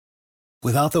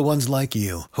Without the ones like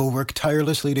you, who work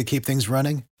tirelessly to keep things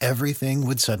running, everything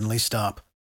would suddenly stop.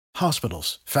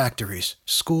 Hospitals, factories,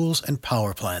 schools, and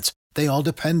power plants, they all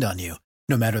depend on you.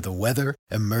 No matter the weather,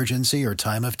 emergency, or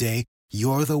time of day,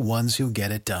 you're the ones who get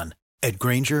it done. At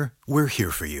Grainger, we're here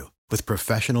for you with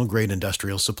professional-grade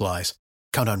industrial supplies.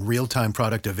 Count on real-time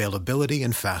product availability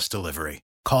and fast delivery.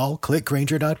 Call, click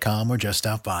Grainger.com, or just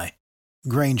stop by.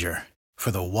 Grainger, for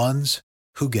the ones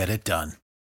who get it done.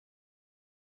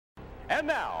 And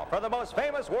now, for the most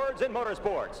famous words in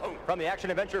motorsports. From the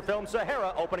action-adventure film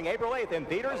Sahara, opening April 8th in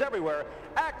theaters everywhere,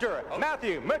 actor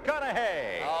Matthew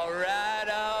McConaughey. All right,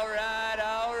 all right,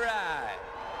 all right.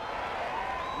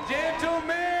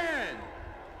 Gentlemen,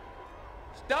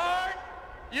 start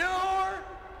your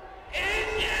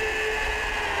engine!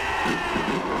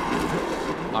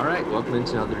 All right, welcome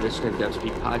into another edition of WSP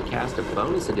Podcast, a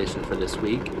bonus edition for this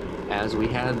week, as we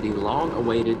had the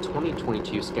long-awaited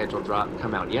 2022 schedule drop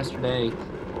come out yesterday.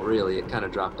 Well, really, it kind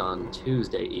of dropped on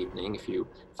Tuesday evening, if you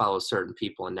follow certain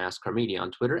people in NASCAR media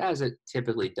on Twitter, as it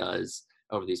typically does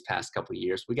over these past couple of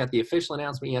years. We got the official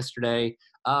announcement yesterday.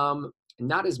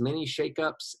 Not as many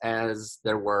shakeups as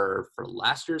there were for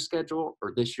last year's schedule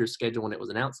or this year's schedule when it was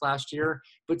announced last year,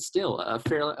 but still a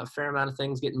fair amount of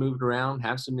things getting moved around,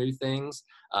 have some new things,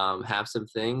 have some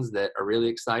things that are really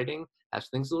exciting, have some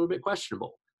things a little bit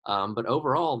questionable. But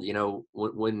overall, you know,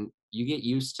 when you get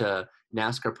used to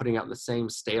NASCAR putting out the same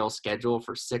stale schedule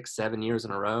for 6-7 years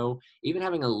in a row, even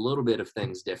having a little bit of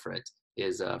things different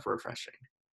is refreshing.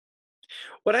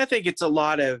 What I think it's a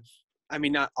lot of, I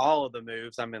mean, not all of the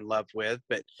moves I'm in love with,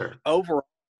 but Sure. overall,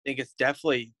 I think it's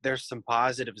definitely, there's some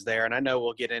positives there. And I know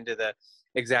we'll get into the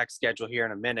exact schedule here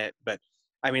in a minute, but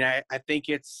I mean, I think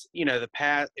it's, you know,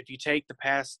 if you take the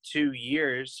past 2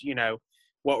 years, you know,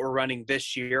 what we're running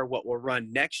this year, what we'll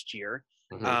run next year,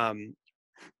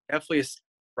 definitely a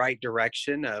right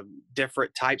direction of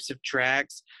different types of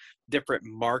tracks, different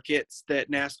markets that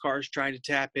NASCAR is trying to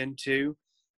tap into.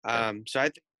 So I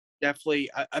think definitely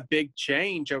a big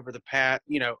change over the past,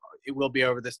 you know, it will be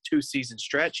over this 2-season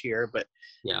stretch here, but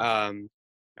Yeah.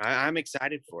 I'm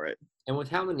excited for it. And with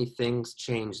how many things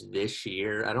changed this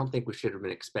year, I don't think we should have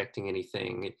been expecting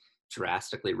anything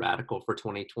drastically radical for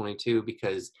 2022,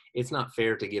 because it's not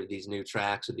fair to give these new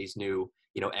tracks or these new,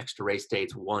 you know, extra race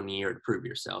dates 1 year to prove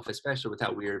yourself, especially with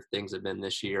how weird things have been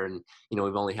this year. And, you know,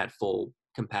 we've only had full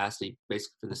capacity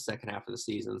basically for the second half of the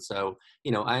season. So,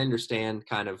 you know, I understand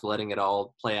kind of letting it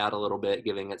all play out a little bit,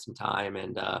 giving it some time.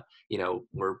 And, you know,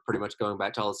 we're pretty much going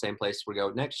back to all the same places we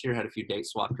go next year, had a few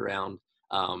dates swapped around.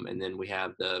 And then we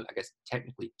have I guess,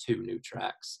 technically 2 new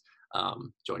tracks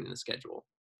joining the schedule.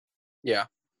 Yeah.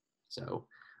 So,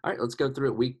 all right, let's go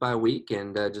through it week by week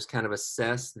and just kind of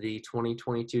assess the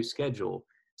 2022 schedule.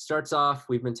 Starts off,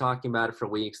 we've been talking about it for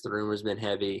weeks. The rumor's been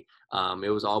heavy. It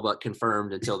was all but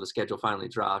confirmed until the schedule finally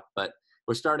dropped. But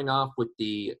we're starting off with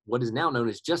what is now known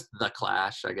as just the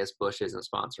Clash. I guess Busch isn't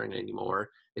sponsoring it anymore.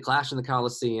 The Clash in the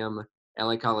Coliseum,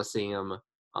 LA Coliseum,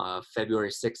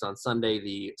 February 6th on Sunday,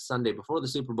 the Sunday before the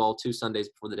Super Bowl, 2 Sundays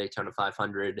before the Daytona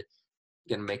 500.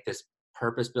 Going to make this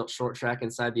purpose-built short track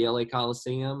inside the LA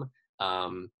Coliseum.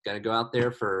 Going to go out there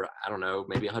for, I don't know,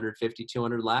 maybe 150,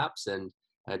 200 laps and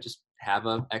just have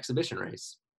an exhibition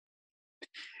race.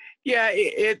 Yeah,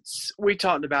 we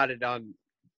talked about it on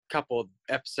a couple of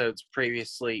episodes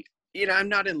previously. You know, I'm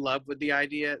not in love with the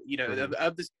idea, you know,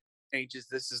 of the changes.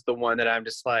 This is the one that I'm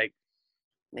just like,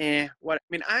 what? I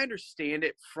mean, I understand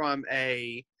it from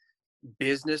a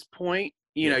business point.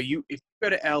 You know, if you go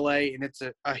to LA and it's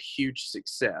a huge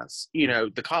success, you know,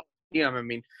 the Coliseum, I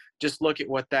mean, just look at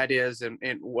what that is and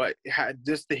what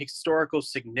just the historical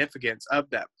significance of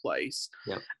that place.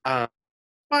 Yeah.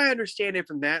 I understand it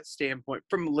from that standpoint.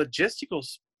 From a logistical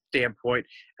standpoint,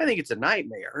 I think it's a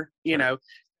nightmare, you know,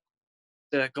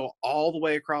 to go all the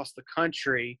way across the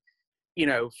country, you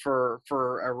know, for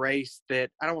a race that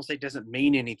I don't want to say doesn't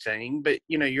mean anything, but,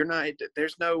 you know,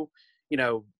 there's no, you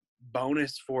know,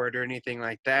 bonus for it or anything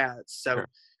like that. So Sure.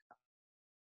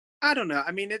 I don't know.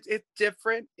 I mean, it's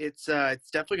different. It's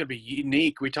definitely going to be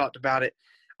unique. We talked about it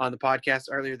on the podcast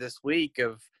earlier this week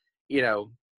of, you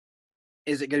know,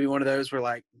 is it going to be one of those where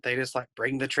like they just like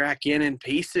bring the track in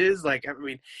pieces? Like, I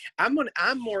mean,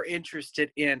 I'm more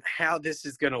interested in how this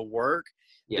is going to work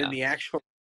than the actual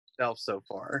itself so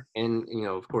far. And, you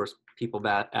know, of course, people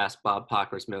ask Bob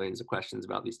Pockrass millions of questions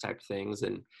about these type of things.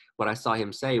 And what I saw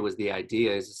him say was the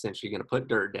idea is essentially you're going to put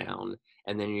dirt down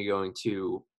and then you're going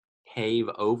to pave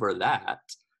over that.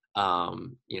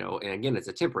 You know, and again, it's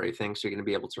a temporary thing, so you're going to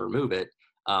be able to remove it.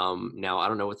 Now, I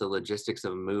don't know what the logistics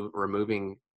of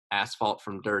removing asphalt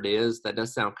from dirt is. That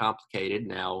does sound complicated.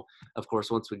 Now, of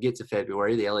course, once we get to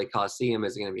February, the LA Coliseum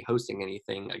isn't going to be hosting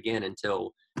anything again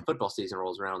until football season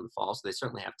rolls around in the fall, so they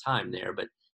certainly have time there. But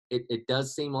it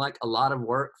does seem like a lot of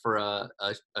work for a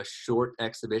short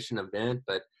exhibition event.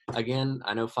 But again,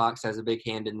 I know Fox has a big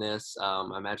hand in this.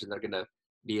 I imagine they're going to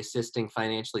be assisting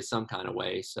financially some kind of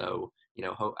way. So,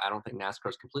 I don't think NASCAR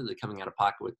is completely coming out of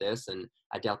pocket with this, and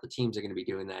I doubt the teams are going to be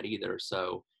doing that either.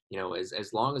 So,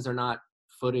 as long as they're not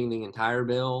footing the entire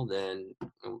bill, then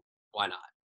why not?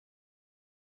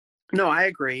 No, I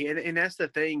agree. And that's the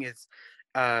thing is,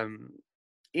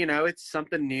 it's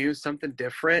something new, something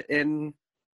different, and,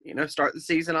 start the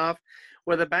season off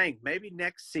with a bang. Maybe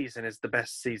next season is the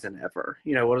best season ever.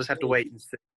 We'll just have to wait and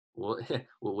see. Well,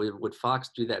 would Fox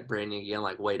do that branding again?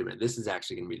 Like, wait a minute, this is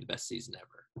actually going to be the best season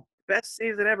ever. Best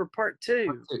season ever, part 2.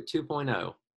 Part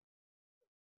 2.0.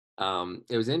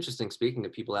 It was interesting, speaking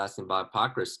of people asking Bob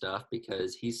Pockrass stuff,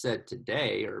 because he said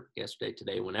today, or yesterday,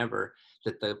 today, whenever,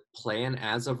 that the plan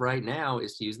as of right now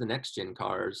is to use the next-gen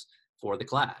cars for the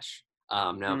Clash.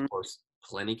 Now, of course,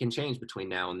 plenty can change between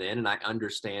now and then, and I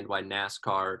understand why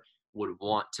NASCAR would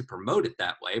want to promote it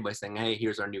that way by saying, hey,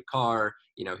 here's our new car,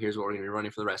 here's what we're going to be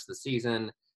running for the rest of the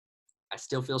season. I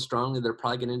still feel strongly they're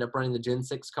probably going to end up running the Gen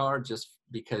 6 car just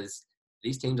because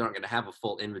these teams aren't going to have a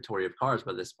full inventory of cars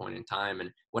by this point in time.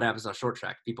 And what happens on short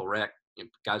track? People wreck,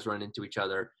 guys run into each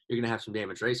other. You're going to have some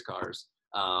damaged race cars.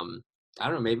 I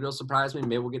don't know, maybe it'll surprise me.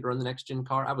 Maybe we'll get to run the next gen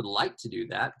car. I would like to do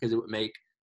that because it would make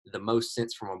the most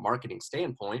sense from a marketing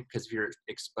standpoint, because if you're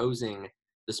exposing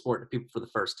the sport to people for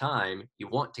the first time, you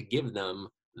want to give them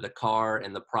the car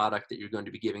and the product that you're going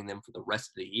to be giving them for the rest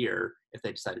of the year if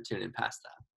they decide to tune in past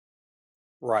that.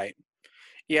 Right.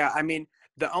 Yeah, I mean,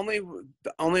 the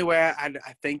only way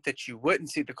I think that you wouldn't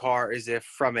see the car is if,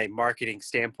 from a marketing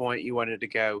standpoint, you wanted to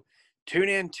go, tune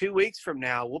in 2 weeks from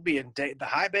now, we'll be in the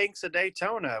high banks of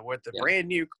Daytona with the brand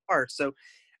new car. So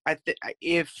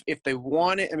if they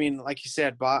want it, I mean, like you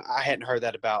said, Bob, I hadn't heard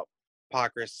that about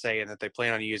Pockrass saying that they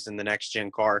plan on using the next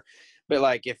gen car. But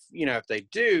like, if they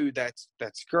do, that's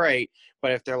great.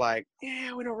 But if they're like,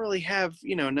 yeah, we don't really have,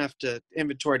 enough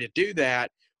inventory to do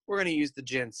that, we're going to use the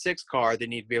Gen 6 car,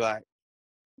 then you'd be like,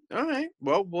 all right,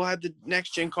 well, we'll have the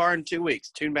next gen car in 2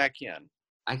 weeks. Tune back in.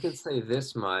 I can say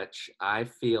this much. I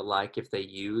feel like if they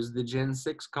use the Gen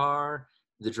 6 car,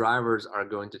 the drivers are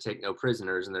going to take no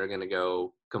prisoners and they're going to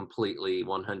go completely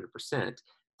 100%.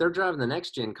 They're driving the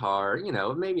next gen car,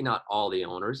 maybe not all the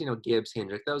owners, Gibbs,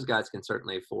 Hendrick, those guys can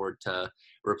certainly afford to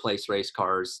replace race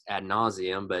cars ad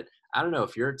nauseum. But I don't know,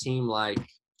 if you're a team like,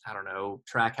 I don't know,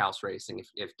 Trackhouse Racing,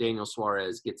 if Daniel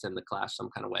Suarez gets in the Clash some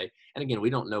kind of way. And again,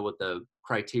 we don't know what the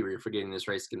criteria for getting this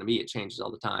race is going to be. It changes all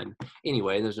the time.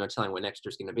 Anyway, there's no telling what next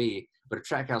year's going to be. But if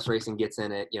Trackhouse Racing gets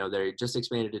in it, they just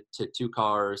expanded it to 2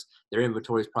 cars. Their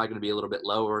inventory is probably going to be a little bit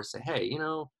lower. Say, hey,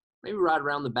 maybe ride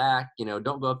around the back.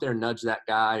 Don't go up there and nudge that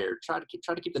guy, or try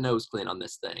to keep the nose clean on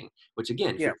this thing. Which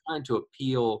again, if you're trying to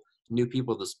appeal new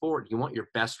people to the sport, you want your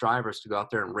best drivers to go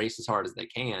out there and race as hard as they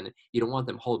can. You don't want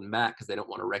them holding back because they don't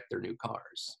want to wreck their new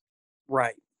cars.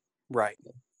 Right.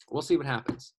 We'll see what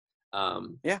happens.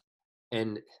 Yeah.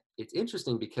 And it's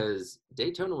interesting because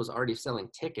Daytona was already selling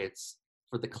tickets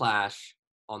for the Clash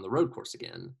on the road course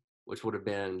again, which would have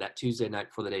been that Tuesday night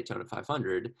before the Daytona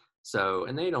 500. So,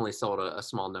 and they'd only sold a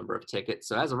small number of tickets.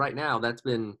 So as of right now, that's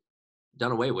been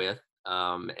done away with.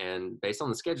 And based on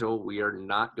the schedule, we are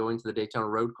not going to the Daytona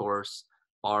road course,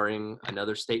 barring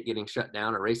another state getting shut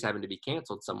down or race having to be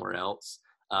canceled somewhere else.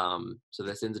 So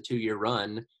this ends a 2-year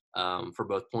run for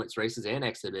both points races and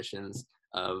exhibitions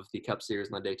of the Cup Series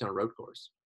on the Daytona road course.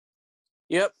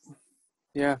 Yep.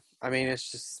 Yeah. I mean, it's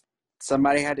just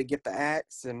somebody had to get the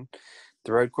axe, and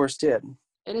the road course did.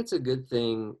 And it's a good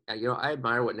thing. I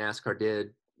admire what NASCAR did,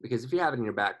 because if you have it in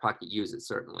your back pocket, use it,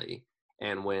 certainly.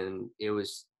 And when it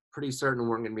was pretty certain we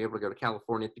weren't going to be able to go to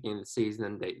California at the beginning of the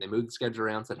season, they moved the schedule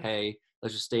around, said, hey,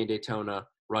 let's just stay in Daytona,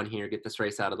 run here, get this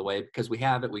race out of the way, because we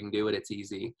have it, we can do it, it's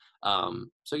easy.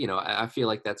 So I feel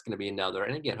like that's going to be another.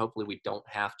 And again, hopefully we don't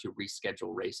have to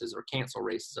reschedule races or cancel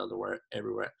races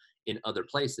everywhere in other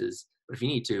places. But if you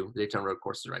need to, the Daytona road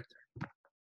course is right there.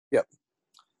 Yep.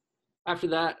 After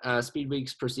that, Speed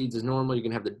Weeks proceeds as normal. You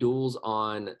can have the duels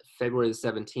on February the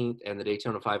 17th and the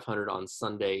Daytona 500 on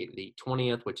Sunday the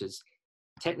 20th, which is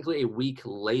technically a week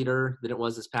later than it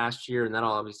was this past year. And that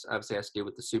obviously has to do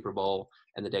with the Super Bowl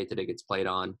and the date that it gets played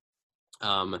on.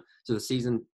 So the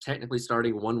season technically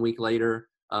starting 1 week later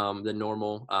than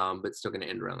normal, but still going to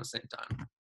end around the same time.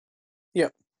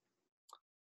 Yep.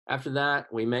 After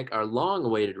that, we make our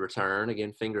long-awaited return.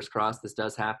 Again, fingers crossed this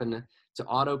does happen, to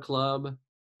Auto Club.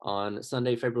 on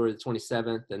Sunday, February the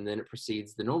 27th, and then it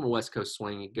proceeds the normal West Coast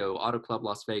swing. You go Auto Club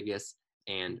Las Vegas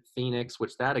and Phoenix,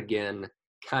 which that again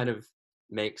kind of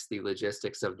makes the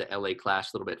logistics of the LA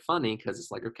Clash a little bit funny because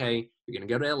it's like, okay, you're going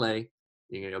to go to LA,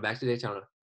 you're going to go back to Daytona,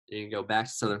 you're going to go back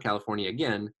to Southern California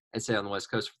again and stay on the West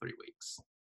Coast for 3 weeks.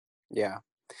 Yeah.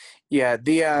 Yeah.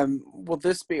 The will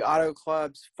this be Auto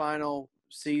Club's final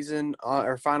season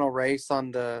or final race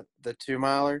on the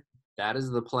 2-miler? That is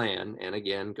the plan. And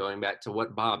again, going back to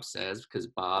what Bob says, because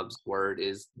Bob's word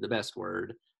is the best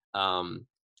word.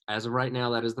 As of right now,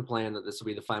 that is the plan, that this will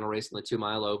be the final race in the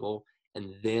 2-mile oval.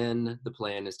 And then the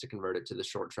plan is to convert it to the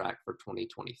short track for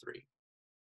 2023.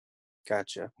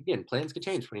 Gotcha. Again, plans could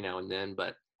change between now and then,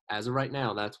 but as of right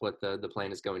now, that's what the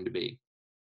plan is going to be.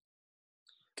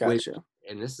 Gotcha.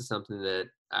 And this is something that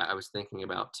I was thinking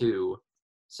about too.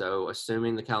 So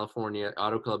assuming the California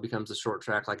Auto Club becomes a short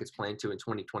track like it's planned to in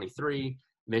 2023,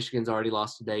 Michigan's already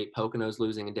lost a date. Pocono's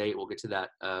losing a date. We'll get to that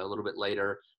a little bit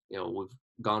later. You know, we've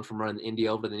gone from running the Indy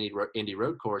over the Indy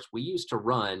Road Course. We used to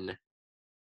run,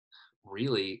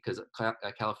 really, because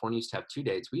California used to have 2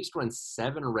 dates. We used to run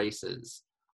 7 races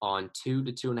on 2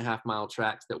 to 2.5 mile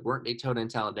tracks that weren't Daytona and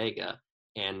Talladega.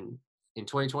 And in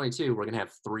 2022, we're going to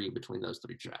have 3 between those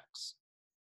 3 tracks.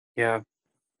 Yeah.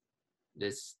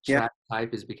 This track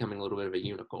type is becoming a little bit of a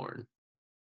unicorn.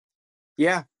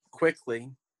 Yeah,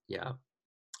 quickly. Yeah.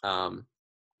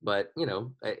 But, you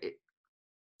know,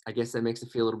 I guess that makes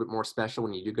it feel a little bit more special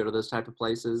when you do go to those type of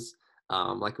places.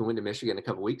 Like we went to Michigan a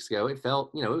couple weeks ago, it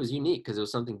felt, you know, it was unique because it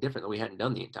was something different that we hadn't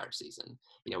done the entire season.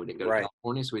 You know, we didn't go to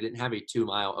California, so we didn't have a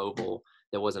 2-mile oval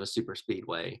that wasn't a super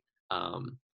speedway.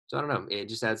 So I don't know. It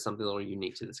just adds something a little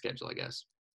unique to the schedule, I guess.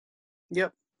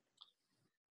 Yep.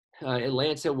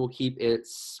 Atlanta will keep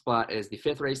its spot as the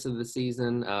 5th race of the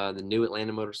season. The new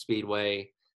Atlanta Motor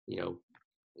Speedway, you know,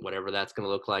 whatever that's going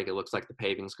to look like. It looks like the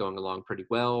paving's going along pretty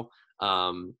well.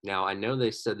 Now, I know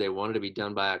they said they wanted to be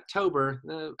done by October.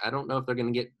 I don't know if they're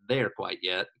going to get there quite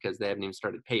yet because they haven't even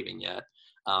started paving yet.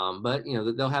 But, you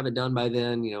know, they'll have it done by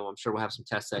then. You know, I'm sure we'll have some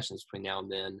test sessions between now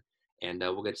and then. And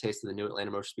we'll get a taste of the new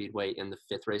Atlanta Motor Speedway in the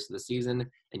 5th race of the season.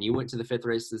 And you went to the 5th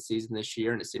race of the season this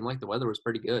year, and it seemed like the weather was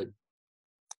pretty good.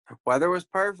 Weather was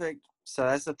perfect. So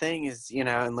that's the thing is, you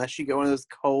know, unless you go one of those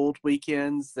cold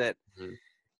weekends that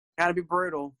got to be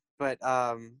brutal. But,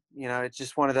 you know, it's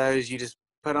just one of those, you just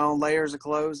put on layers of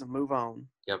clothes and move on.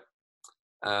 Yep.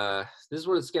 This is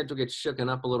where the schedule gets shooken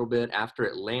up a little bit. After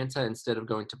Atlanta, instead of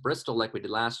going to Bristol like we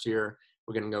did last year,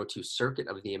 we're going to go to Circuit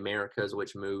of the Americas,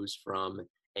 which moves from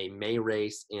a May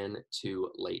race into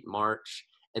late March.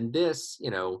 And this,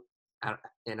 you know, I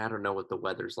don't know what the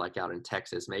weather's like out in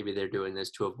Texas. Maybe they're doing this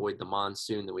to avoid the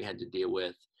monsoon that we had to deal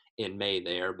with in May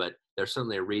there, but there's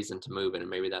certainly a reason to move it, and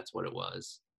maybe that's what it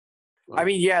was. I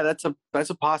mean, yeah, that's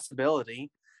a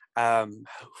possibility.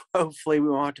 Hopefully we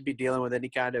won't have to be dealing with any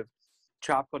kind of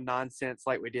tropical nonsense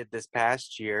like we did this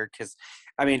past year. Because,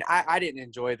 I mean, I didn't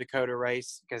enjoy the COTA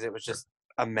race because it was just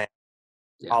a mess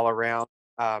all around.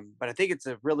 But I think it's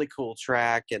a really cool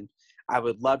track, and I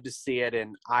would love to see it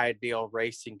in ideal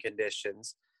racing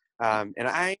conditions. And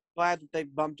I'm glad that they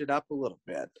bumped it up a little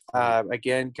bit.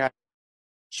 Again, kind of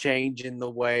changing the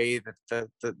way that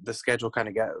the schedule kind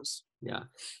of goes. Yeah.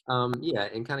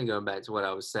 And kind of going back to what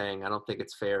I was saying, I don't think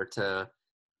it's fair to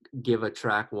give a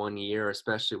track 1 year,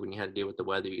 especially when you had to deal with the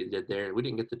weather you did there. We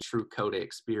didn't get the true COTA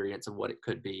experience of what it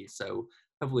could be. So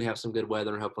hopefully have some good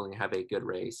weather and hopefully have a good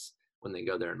race when they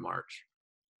go there in March.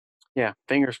 Yeah,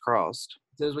 fingers crossed.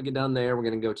 As soon as we get down there, we're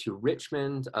going to go to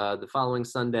Richmond the following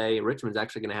Sunday. Richmond's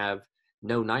actually going to have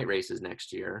no night races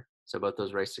next year. So both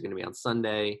those races are going to be on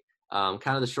Sunday. Kind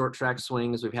of the short track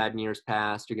swings we've had in years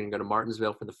past. You're going to go to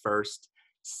Martinsville for the first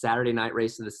Saturday night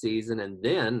race of the season. And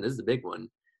then, this is the big one,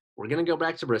 we're going to go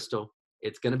back to Bristol.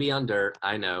 It's going to be on dirt.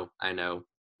 I know.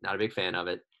 Not a big fan of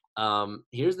it.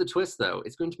 Here's the twist, though.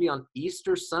 It's going to be on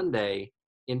Easter Sunday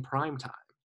in prime time.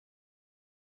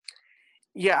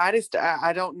 Yeah,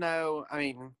 I don't know. I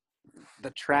mean,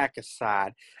 the track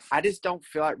aside, I just don't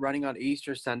feel like running on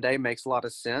Easter Sunday makes a lot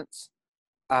of sense.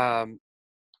 I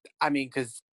mean,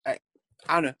 because I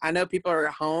don't know. I know people are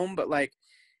at home, but like,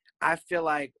 I feel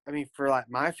like, I mean, for like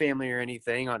my family or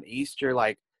anything on Easter,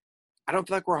 like, I don't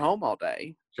feel like we're home all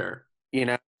day. Sure. You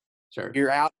know, sure. You're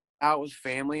out with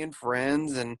family and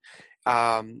friends, and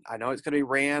I know it's going to be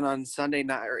ran on Sunday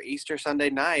night or Easter Sunday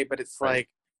night, but it's like,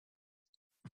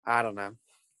 I don't know.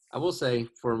 I will say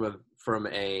from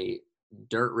a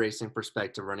dirt racing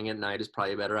perspective, running at night is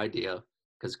probably a better idea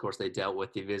because, of course, they dealt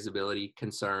with the visibility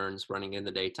concerns running in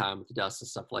the daytime with the dust and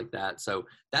stuff like that. So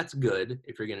that's good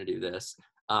if you're going to do this.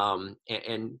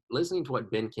 And listening to what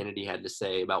Ben Kennedy had to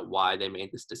say about why they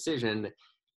made this decision,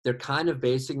 they're kind of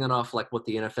basing it off like what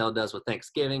the NFL does with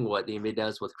Thanksgiving, what the NBA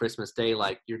does with Christmas Day.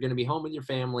 Like you're going to be home with your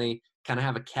family, kind of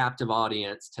have a captive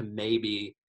audience to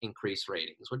maybe increase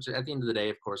ratings, which at the end of the day,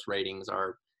 of course, ratings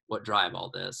are what drive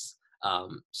all this.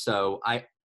 So I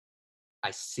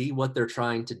see what they're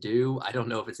trying to do. I don't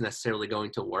know if it's necessarily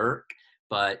going to work,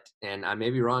 and I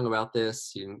may be wrong about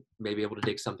this. You may be able to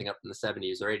dig something up in the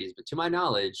 70s or 80s, but to my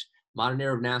knowledge, modern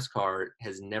era of NASCAR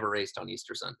has never raced on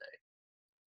Easter Sunday.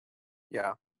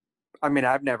 Yeah. I mean,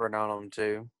 I've never known them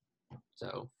to.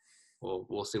 So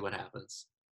we'll see what happens.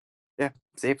 Yeah,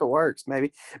 see if it works.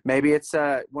 Maybe it's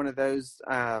one of those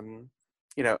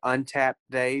untapped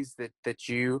days that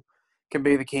you can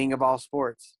be the king of all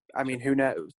sports. I mean, who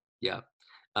knows? Yeah.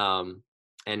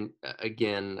 And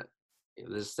again,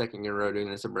 this is the second year in a row doing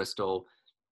this at Bristol.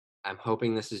 I'm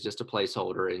hoping this is just a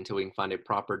placeholder until we can find a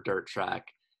proper dirt track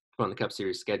to put on the Cup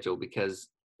Series schedule, because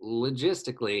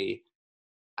logistically,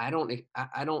 I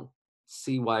don't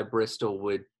see why Bristol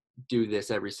would do this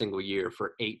every single year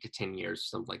for 8 to 10 years,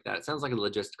 something like that. It sounds like a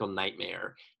logistical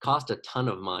nightmare. Cost a ton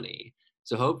of money.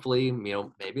 So hopefully,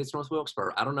 maybe it's North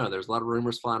Wilkesboro. I don't know. There's a lot of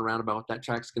rumors flying around about what that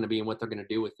track's going to be and what they're going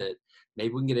to do with it.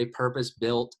 Maybe we can get a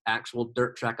purpose-built actual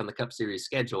dirt track on the Cup Series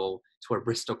schedule to where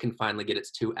Bristol can finally get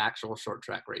its 2 actual short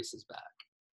track races back.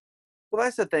 Well,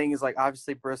 that's the thing is, like,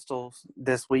 obviously Bristol's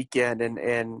this weekend,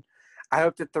 and I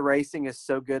hope that the racing is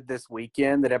so good this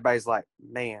weekend that everybody's like,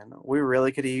 man, we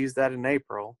really could have used that in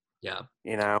April. Yeah.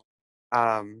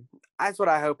 That's what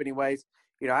I hope anyways.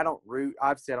 I don't root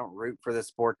for the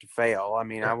sport to fail. I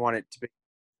mean, Sure. I want it to be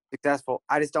successful.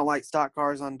 I just don't like stock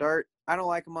cars on dirt. I don't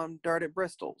like them on dirt at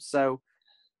Bristol. So,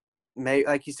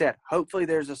 like you said, hopefully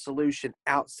there's a solution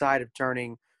outside of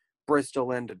turning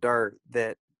Bristol into dirt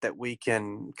that we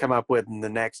can come up with in the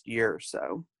next year or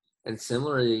so. And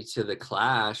similarly to the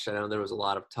Clash, I know there was a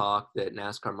lot of talk that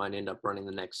NASCAR might end up running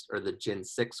the Gen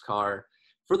 6 car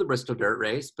for the Bristol Dirt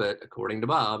Race, but according to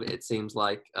Bob, it seems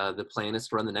like the plan is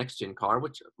to run the next gen car,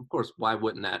 which, of course, why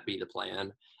wouldn't that be the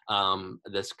plan?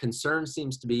 This concern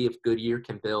seems to be if Goodyear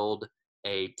can build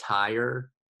a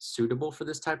tire suitable for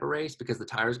this type of race, because the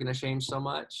tire is going to change so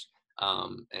much.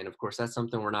 And, of course, that's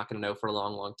something we're not going to know for a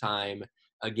long, long time.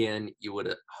 Again, you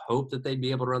would hope that they'd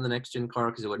be able to run the next gen car,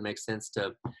 because it would make sense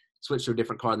to switch to a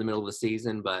different car in the middle of the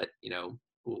season, but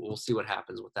we'll see what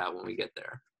happens with that when we get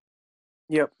there.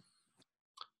 Yep.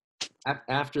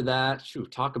 After that,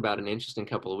 talk about an interesting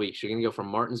couple of weeks. You're going to go from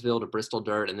Martinsville to Bristol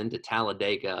Dirt and then to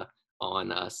Talladega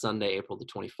on Sunday, April the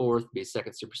 24th, be a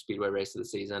second super speedway race of the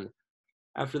season.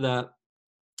 After that,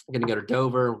 we're going to go to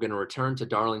Dover. We're going to return to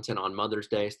Darlington on Mother's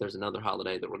Day. So there's another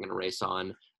holiday that we're going to race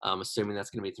on, assuming that's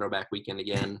going to be throwback weekend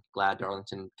again. Glad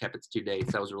Darlington kept its 2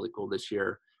 dates. That was really cool this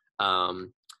year.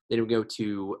 Then we go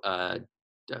to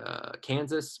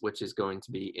Kansas, which is going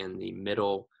to be in the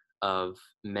middle of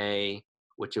May,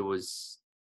 which it was,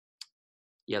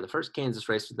 the first Kansas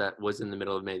race that was in the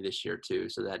middle of May this year too,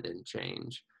 so that didn't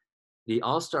change. The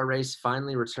All-Star race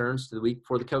finally returns to the week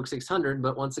before the Coke 600,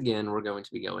 but once again, we're going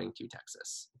to be going to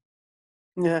Texas.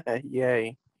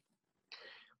 Yay.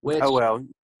 Oh, well,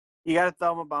 you got to throw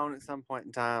them a bone at some point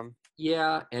in time.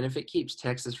 Yeah, and if it keeps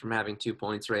Texas from having 2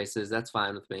 points races, that's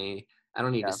fine with me. I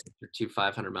don't need to sit through 2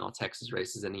 500-mile Texas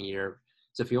races in a year.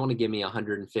 So if you want to give me a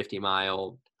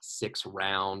 150-mile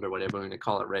 6-round or whatever we're going to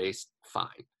call it race, fine.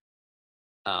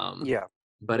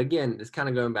 But again, it's kind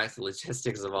of going back to the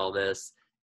logistics of all this.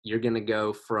 You're going to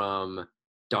go from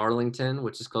Darlington,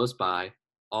 which is close by,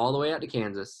 all the way out to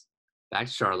Kansas, back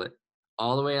to Charlotte,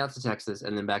 all the way out to Texas,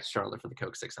 and then back to Charlotte for the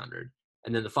Coke 600.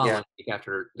 And then the following week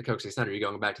after the Coke 600, you're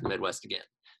going back to the Midwest again.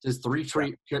 So there's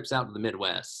 3 trips out to the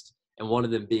Midwest, and one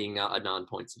of them being a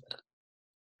non-points event.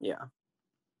 Yeah.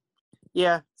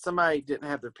 Yeah, somebody didn't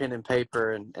have their pen and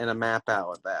paper and a map out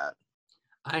with that.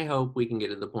 I hope we can get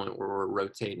to the point where we're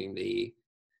rotating the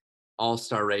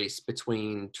All-Star race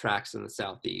between tracks in the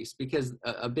Southeast, because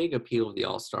a big appeal of the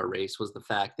All-Star race was the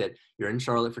fact that you're in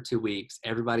Charlotte for 2 weeks.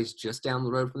 Everybody's just down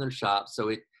the road from their shop,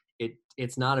 so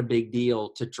it's not a big deal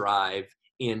to drive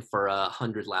in for a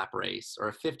 100-lap race or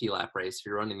a 50-lap race if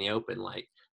you're running the Open. Like,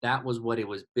 that was what it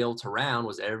was built around,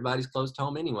 was everybody's close to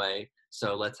home anyway,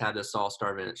 so let's have this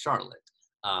All-Star event at Charlotte.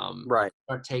 Right.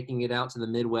 Start taking it out to the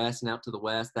Midwest and out to the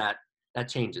West, that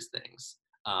changes things.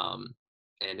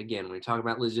 And again, when we talk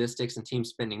about logistics and teams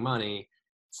spending money,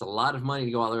 it's a lot of money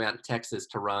to go all the way out to Texas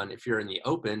to run. If you're in the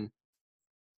Open,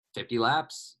 50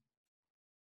 laps.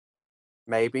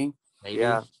 Maybe.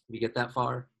 If you get that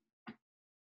far.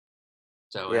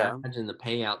 So I imagine the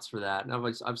payouts for that. Now,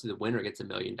 obviously, the winner gets $1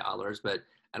 million, but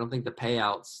I don't think the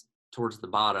payouts towards the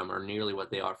bottom are nearly what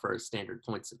they are for a standard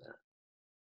points event.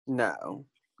 No.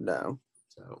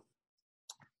 So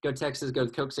Go Texas, go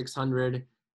the Coke 600.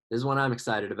 This is one I'm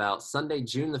excited about. Sunday,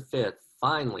 June the 5th,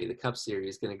 finally, the Cup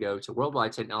Series is going to go to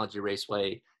Worldwide Technology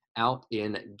Raceway out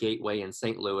in Gateway in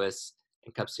St. Louis.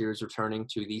 And Cup Series returning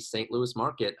to the St. Louis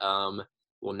market.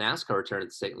 Will NASCAR return to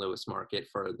the St. Louis market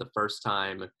for the first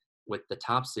time with the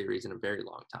Top Series in a very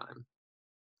long time.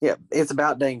 Yeah, it's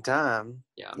about dang time.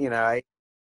 Yeah.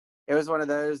 It was one of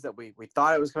those that we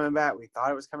thought it was coming back. We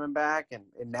thought it was coming back, and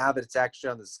now that it's actually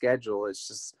on the schedule, it's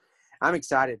just I'm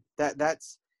excited.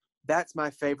 That's my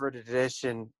favorite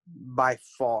addition by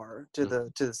far to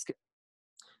the schedule.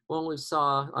 Well, we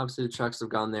saw obviously the trucks have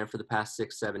gone there for the past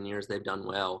 6-7 years. They've done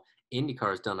well.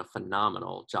 IndyCar has done a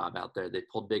phenomenal job out there. They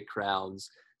pulled big crowds.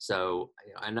 So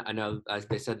I know, as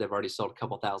they said, they've already sold a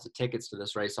couple thousand tickets to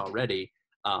this race already.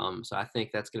 So I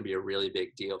think that's going to be a really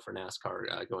big deal for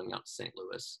NASCAR going out to St.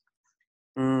 Louis.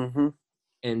 Mm-hmm.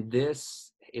 And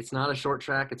it's not a short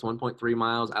track. It's 1.3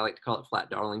 miles. I like to call it Flat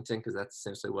Darlington because that's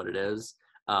essentially what it is.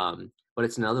 But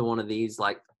it's another one of these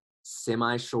like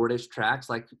semi-shortish tracks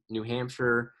like New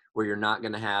Hampshire, where you're not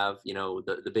going to have,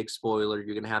 the big spoiler.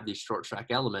 You're going to have these short track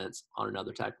elements on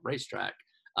another type of racetrack,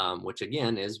 which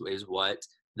again is what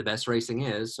the best racing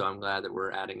is. So I'm glad that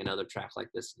we're adding another track like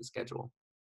this to the schedule.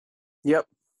 Yep.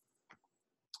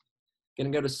 Going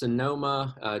to go to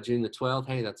Sonoma, June the 12th.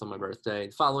 Hey, that's on my birthday.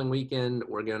 The following weekend,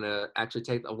 we're going to actually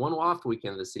take a one-off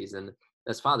weekend of the season.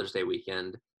 That's Father's Day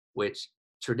weekend, which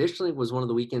traditionally was one of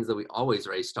the weekends that we always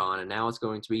raced on, and now it's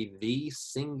going to be the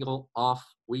single off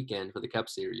weekend for the Cup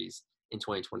Series in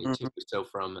 2022. Mm-hmm. So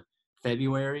from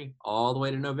February all the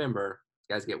way to November,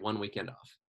 guys get one weekend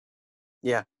off.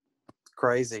 Yeah, it's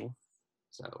crazy.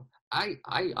 So I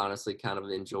honestly kind of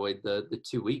enjoyed the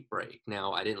 2-week break.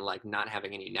 Now, I didn't like not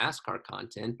having any NASCAR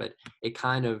content, but it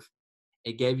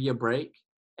gave you a break,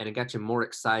 and it got you more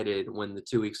excited when the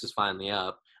 2 weeks was finally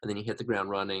up, and then you hit the ground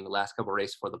running, last couple of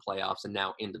races for the playoffs, and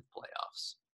now into the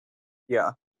playoffs.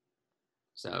 Yeah.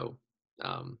 So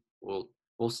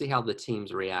we'll see how the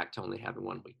teams react to only having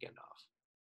one weekend off.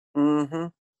 Mm-hmm.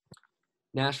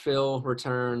 Nashville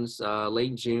returns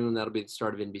late June. That'll be the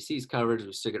start of NBC's coverage.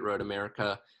 We still get Road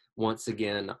America once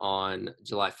again on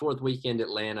July 4th weekend.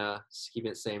 Atlanta, ski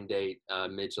event same date,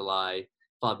 mid-July,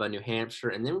 followed by New Hampshire.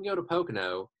 And then we go to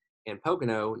Pocono. And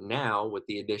Pocono now, with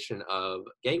the addition of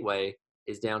Gateway,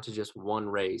 is down to just one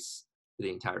race for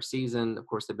the entire season. Of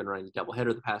course, they've been running the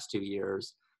doubleheader the past 2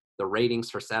 years. The ratings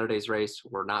for Saturday's race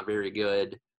were not very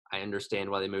good. I understand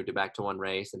why they moved it back to one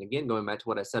race. And again, going back to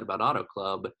what I said about Auto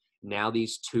Club, now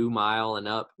these 2 mile and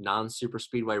up non-super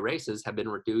speedway races have been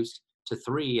reduced to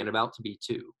 3 and about to be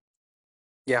 2.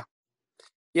 Yeah.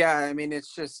 Yeah, I mean,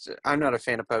 it's just I'm not a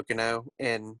fan of Pocono.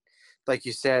 And like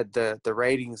you said, the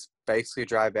ratings basically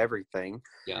drive everything.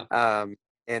 Yeah.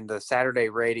 And the Saturday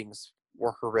ratings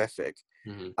were horrific.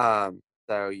 Mm-hmm.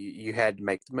 So you had to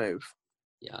make the move.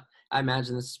 Yeah. I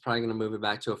imagine this is probably going to move it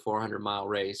back to a 400-mile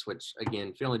race, which, again,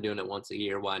 if you're only doing it once a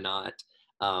year, why not?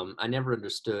 I never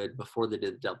understood before they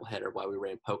did the doubleheader why we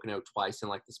ran Pocono twice in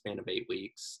like the span of 8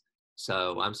 weeks.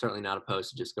 So I'm certainly not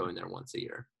opposed to just going there once a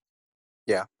year.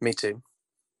 Yeah, me too.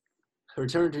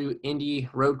 Return to Indy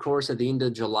road course at the end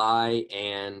of July,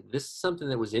 and this is something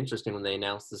that was interesting when they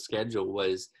announced the schedule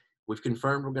was we've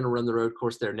confirmed we're going to run the road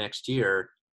course there next year,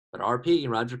 but RP,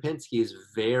 Roger Penske, is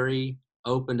very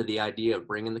open to the idea of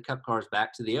bringing the Cup cars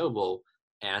back to the oval.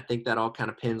 And I think that all kind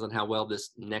of depends on how well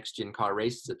this next-gen car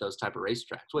races at those type of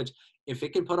racetracks, which if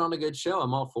it can put on a good show,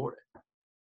 I'm all for it.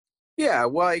 Yeah,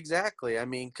 well, exactly. I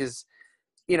mean, because,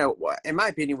 in my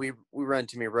opinion, we run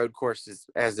too many road courses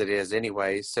as it is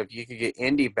anyway. So if you could get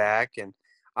Indy back and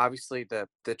obviously the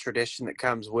tradition that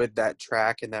comes with that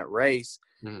track and that race,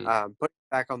 Mm-hmm. Putting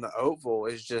it back on the oval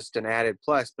is just an added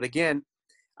plus. But again,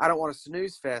 I don't want a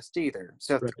snooze fest either.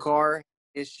 So if Right. the car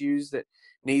issues that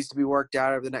needs to be worked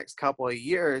out over the next couple of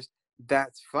years,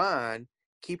 that's fine.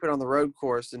 Keep it on the road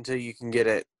course until you can get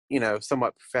it,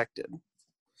 somewhat perfected.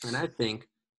 And I think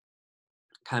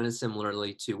kind of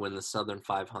similarly to when the Southern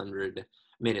 500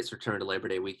 made its return to Labor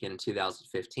Day weekend in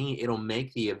 2015, it'll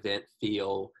make the event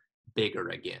feel bigger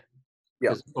again.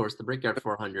 Yep. Because, of course, the Brickyard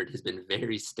 400 has been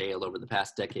very stale over the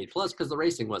past decade, plus because the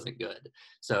racing wasn't good.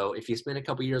 So if you spend a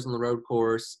couple years on the road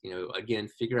course, again,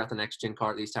 figure out the next-gen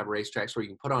car at these type of racetracks where you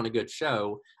can put on a good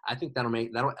show, I think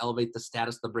that'll elevate the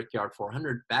status of the Brickyard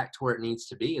 400 back to where it needs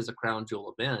to be as a crown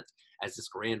jewel event as this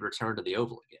grand return to the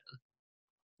oval again.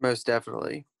 Most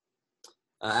definitely.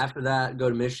 After that, go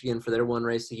to Michigan for their one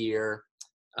race a year.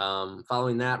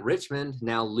 Following that, Richmond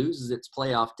now loses its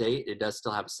playoff date. It does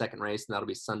still have a second race, and that'll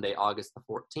be Sunday, August the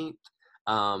 14th.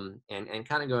 And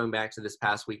kind of going back to this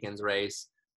past weekend's race,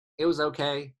 it was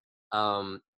okay.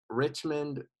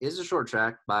 Richmond is a short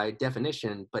track by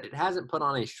definition, but it hasn't put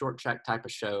on a short track type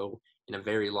of show in a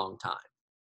very long time.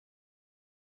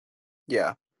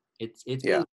 Yeah. It's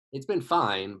Yeah. been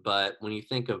fine, but when you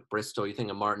think of Bristol, you think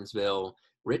of Martinsville.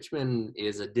 Richmond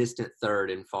is a distant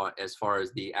third as far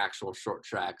as the actual short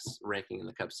tracks ranking in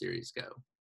the Cup Series go.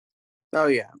 Oh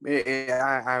yeah,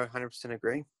 I 100%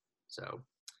 agree. So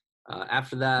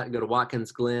after that, go to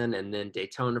Watkins Glen and then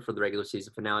Daytona for the regular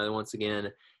season finale. Once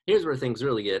again, here's where things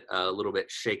really get a little bit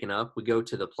shaken up. We go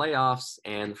to the playoffs,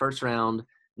 and the first round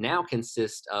now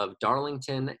consists of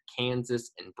Darlington,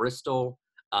 Kansas, and Bristol.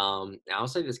 I'll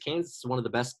say this: Kansas is one of the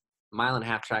best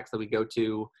mile-and-a-half tracks that we go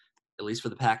to, at least for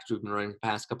the package we've been running the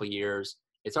past couple of years.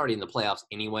 It's already in the playoffs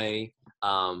anyway,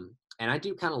 and I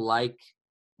do kind of like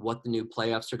what the new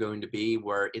playoffs are going to be,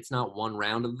 where it's not one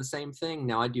round of the same thing.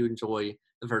 Now, I do enjoy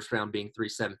the first round being 3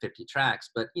 750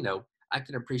 tracks, but, I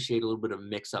can appreciate a little bit of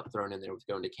mix-up thrown in there with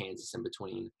going to Kansas in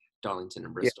between Darlington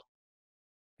and Bristol.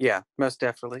 Yeah, most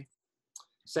definitely.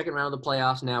 Second round of the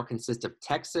playoffs now consists of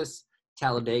Texas,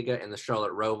 Talladega, and the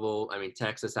Charlotte Roval. I mean,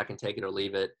 Texas, I can take it or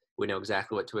leave it. We know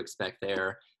exactly what to expect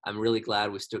there. I'm really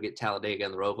glad we still get Talladega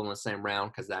and the Roval in the same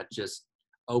round, because that just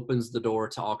opens the door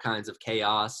to all kinds of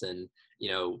chaos and,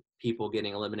 people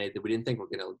getting eliminated that we didn't think were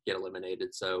going to get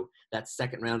eliminated. So that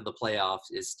second round of the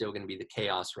playoffs is still going to be the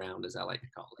chaos round, as I like to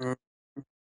call it. Mm-hmm.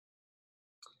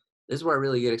 This is where I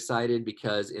really get excited,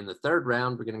 because in the third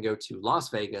round, we're going to go to Las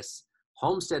Vegas,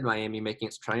 Homestead, Miami, making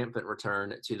its triumphant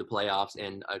return to the playoffs,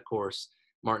 and, of course,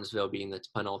 Martinsville being the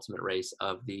penultimate race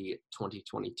of the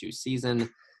 2022 season.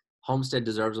 Homestead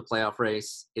deserves a playoff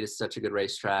race. It is such a good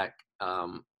racetrack.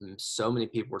 So many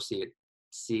people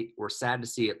were sad to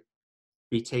see it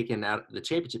be taken out, the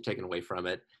championship taken away from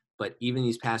it. But even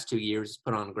these past 2 years, it's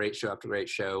put on great show after great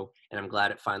show, and I'm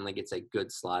glad it finally gets a good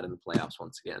slot in the playoffs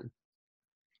once again.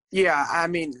 Yeah, I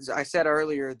mean, I said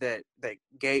earlier that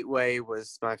Gateway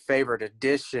was my favorite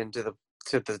addition to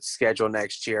the schedule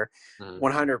next year.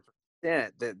 100%.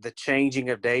 The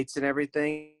changing of dates and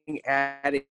everything,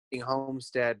 adding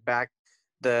Homestead back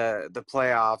the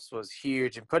playoffs was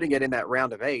huge, and putting it in that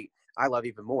round of 8, I love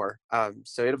even more.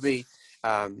 So it'll be.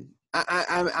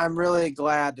 I'm really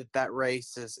glad that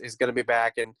race is going to be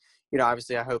back, and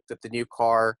obviously I hope that the new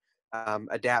car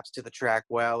adapts to the track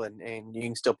well, and you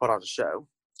can still put on a show.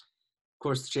 Of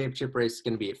course, the championship race is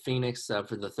going to be at Phoenix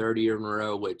for the third year in a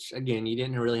row, which, again, you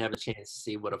didn't really have a chance to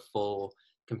see what a full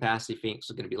capacity Phoenix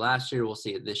was going to be last year. We'll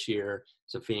see it this year.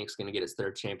 So Phoenix is going to get its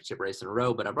third championship race in a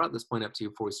row. But I brought this point up to you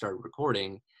before we started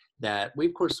recording, that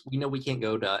we know we can't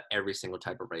go to every single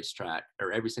type of racetrack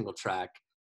or every single track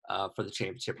for the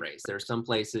championship race. There are some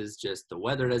places just the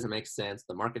weather doesn't make sense,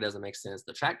 the market doesn't make sense,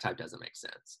 the track type doesn't make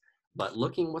sense. But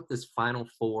looking what this final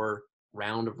 4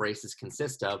 round of races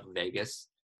consist of, Vegas,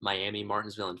 Miami,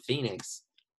 Martinsville, and Phoenix,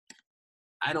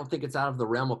 I don't think it's out of the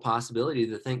realm of possibility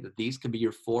to think that these could be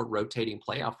your 4 rotating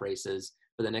playoff races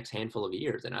for the next handful of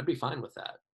years, and I'd be fine with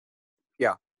that.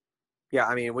 Yeah. Yeah,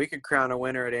 I mean, we could crown a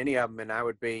winner at any of them, and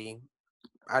I'd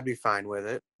be fine with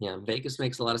it. Yeah, Vegas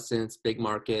makes a lot of sense. Big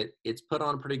market. It's put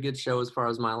on a pretty good show as far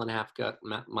as mile and a half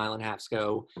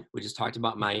go. We just talked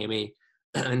about Miami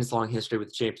and its long history with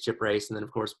the championship race, and then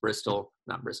of course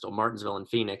Martinsville and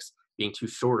Phoenix being 2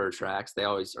 shorter tracks. They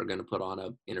always are going to put on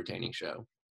an entertaining show.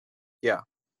 Yeah.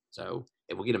 So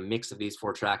if we get a mix of these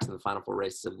 4 tracks in the final 4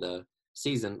 races of the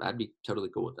season, I'd be totally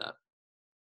cool with that.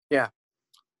 Yeah.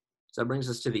 So that brings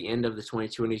us to the end of the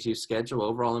 2022 schedule.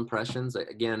 Overall impressions,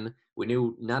 again, we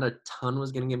knew not a ton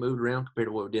was going to get moved around compared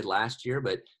to what we did last year,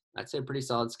 but I'd say a pretty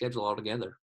solid schedule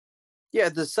altogether. Yeah,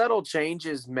 the subtle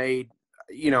changes made,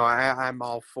 I'm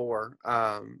all for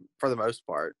the most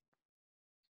part.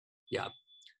 Yeah.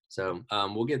 So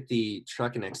we'll get the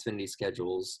Truck and Xfinity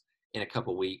schedules in a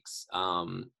couple weeks. I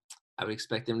would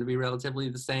expect them to be relatively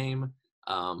the same.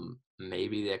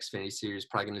 Maybe the Xfinity Series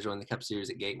probably going to join the Cup Series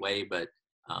at Gateway, but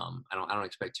I don't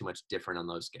expect too much different on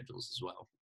those schedules as well.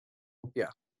 Yeah.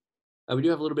 We do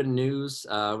have a little bit of news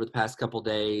over the past couple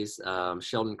days.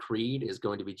 Sheldon Creed is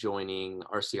going to be joining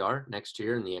RCR next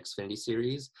year in the Xfinity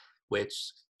Series,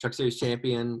 which Truck Series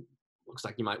champion, looks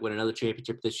like he might win another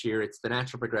championship this year. It's the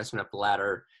natural progression up the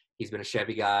ladder. He's been a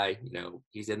Chevy guy.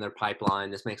 He's in their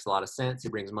pipeline. This makes a lot of sense. He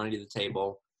brings money to the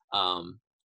table.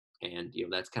 And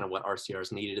that's kind of what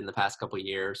RCR's needed in the past couple of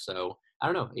years. So I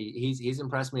don't know. He's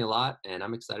impressed me a lot, and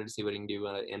I'm excited to see what he can do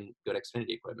in good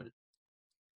Xfinity equipment.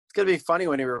 It's gonna be funny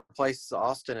when he replaces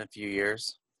Austin in a few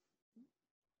years.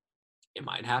 It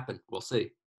might happen. We'll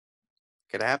see.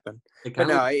 Could happen. It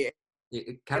kind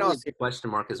of a question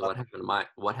mark is what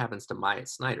happens to Myatt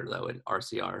Snyder though in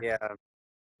RCR.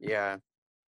 Yeah.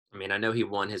 I mean, I know he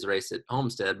won his race at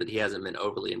Homestead, but he hasn't been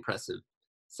overly impressive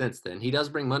since then. He does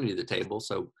bring money to the table,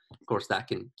 so of course that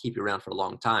can keep you around for a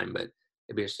long time, but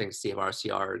it'd be interesting to see if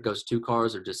RCR goes 2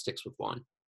 cars or just sticks with 1.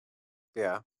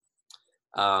 Yeah.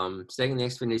 Staying in the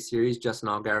Xfinity Series, Justin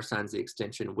Allgaier signs the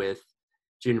extension with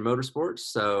Junior Motorsports,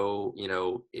 so,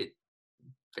 it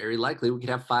very likely we could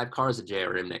have 5 cars at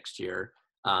JRM next year.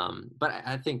 But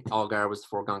I think Allgaier was the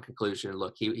foregone conclusion.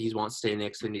 Look, he wants to stay in the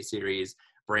Xfinity Series.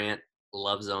 Brandt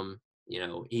loves him.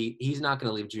 He's not going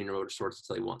to leave Junior Motorsports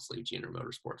until he wants to leave Junior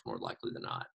Motorsports, more likely than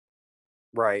not.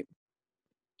 Right.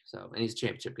 So, and he's a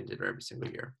championship contender every single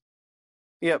year.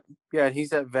 Yep. Yeah, and he's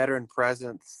that veteran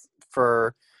presence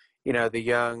for, the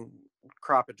young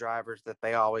crop of drivers that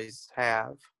they always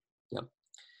have. Yep.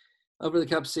 Over the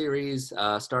Cup Series,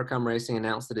 Starcom Racing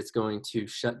announced that it's going to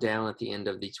shut down at the end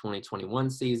of the 2021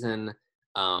 season.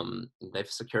 They've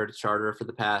secured a charter for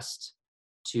the past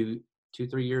 3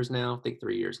 years now. I think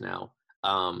 3 years now.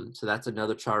 So that's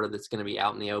another charter that's going to be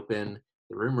out in the open.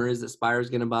 The rumor is that Spire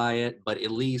is going to buy it, but at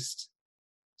least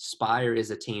Spire is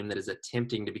a team that is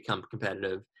attempting to become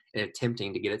competitive and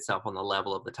attempting to get itself on the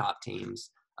level of the top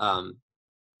teams. And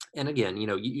again,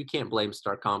 you can't blame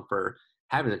Starcom for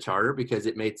having a charter because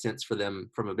it made sense for them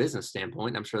from a business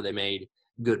standpoint. I'm sure they made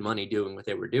good money doing what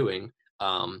they were doing.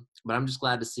 But I'm just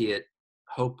glad to see it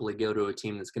hopefully go to a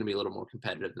team that's going to be a little more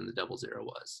competitive than the 00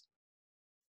 was.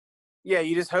 Yeah,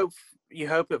 you just hope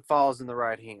it falls in the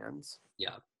right hands.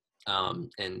 Yeah.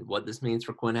 And what this means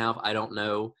for Quin Houff, I don't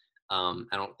know. I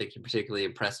don't think he particularly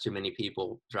impressed too many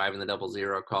people driving the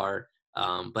 00 car.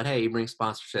 But hey, he brings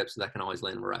sponsorships, so that can always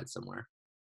land him a ride somewhere.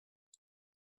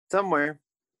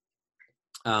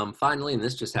 Finally, and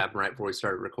this just happened right before we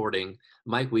started recording,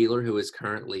 Mike Wheeler, who is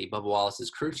currently Bubba Wallace's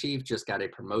crew chief, just got a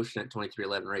promotion at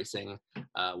 2311 Racing.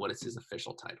 What is his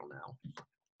official title now?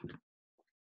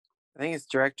 I think it's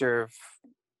director of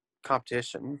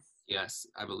competition. Yes,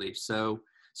 I believe so.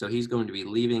 So he's going to be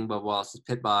leaving Bubba Wallace's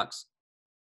pit box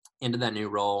into that new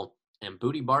role, and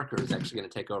Booty Barker is actually going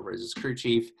to take over as his crew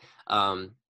chief.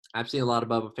 I've seen a lot of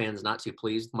Bubba fans not too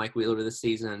pleased with Mike Wheeler this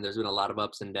season. There's been a lot of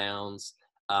ups and downs.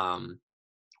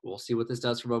 We'll see what this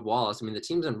does for Bubba Wallace. I mean, the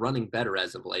team's been running better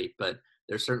as of late, but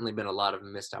there's certainly been a lot of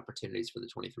missed opportunities for the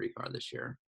 23 car this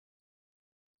year.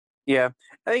 Yeah,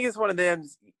 I think it's one of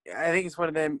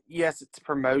them. Yes, it's a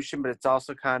promotion, but it's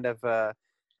also kind of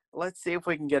let's see if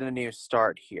we can get a new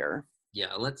start here.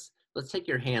 Yeah, let's take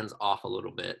your hands off a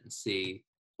little bit and see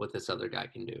what this other guy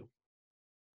can do.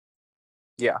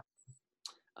 Yeah.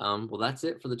 Well, that's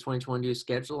it for the 2022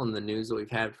 schedule and the news that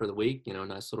we've had for the week.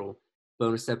 Nice little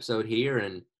bonus episode here.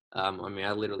 And I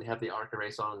literally have the ARCA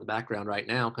race on in the background right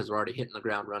now because we're already hitting the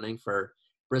ground running for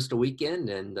Bristol weekend,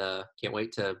 and can't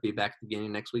wait to be back at the beginning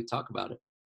of next week to talk about it.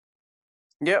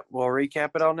 Yep, we'll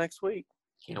recap it all next week.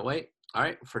 Can't wait. All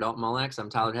right, for Dalton Mullinax, I'm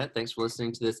Tyler Head. Thanks for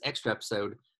listening to this extra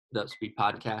episode of the Upspeed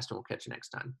Podcast, and we'll catch you next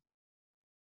time.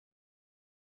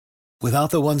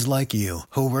 Without the ones like you,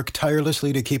 who work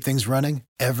tirelessly to keep things running,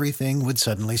 everything would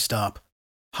suddenly stop.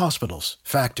 Hospitals,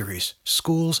 factories,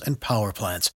 schools, and power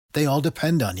plants, they all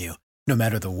depend on you. No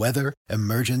matter the weather,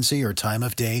 emergency, or time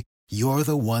of day, you're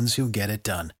the ones who get it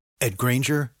done. At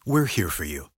Grainger, we're here for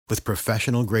you with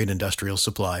professional-grade industrial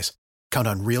supplies. Count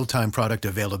on real-time product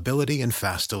availability and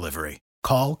fast delivery.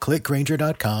 Call, click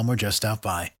Grainger.com, or just stop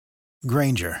by.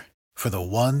 Grainger, for the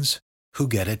ones who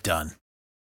get it done.